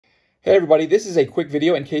Hey everybody, this is a quick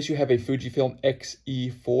video in case you have a FUJIFILM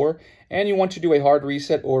X-E4 and you want to do a hard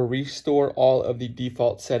reset or restore all of the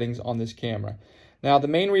default settings on this camera. Now, the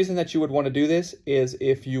main reason that you would want to do this is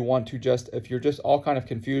if you're just all kind of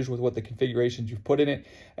confused with what the configurations you've put in it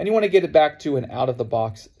and you want to get it back to an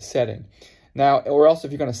out-of-the-box setting. Now, or else if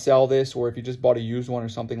you're going to sell this or if you just bought a used one or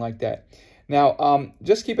something like that. Now,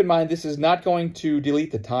 just keep in mind, this is not going to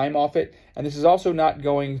delete the time off it, and this is also not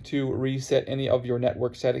going to reset any of your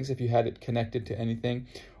network settings if you had it connected to anything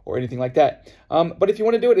or anything like that. But if you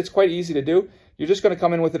want to do it, it's quite easy to do. You're just going to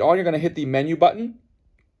come in with it on. You're going to hit the menu button,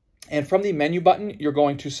 and from the menu button, you're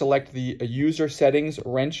going to select the user settings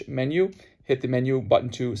wrench menu. Hit the menu button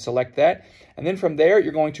to select that, and then from there,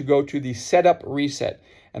 you're going to go to the setup reset.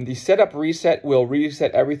 And the setup reset will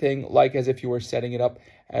reset everything like as if you were setting it up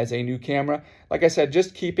as a new camera. Like I said,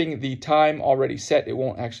 just keeping the time already set. It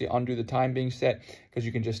won't actually undo the time being set because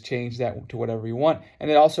you can just change that to whatever you want. And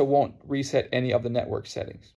it also won't reset any of the network settings.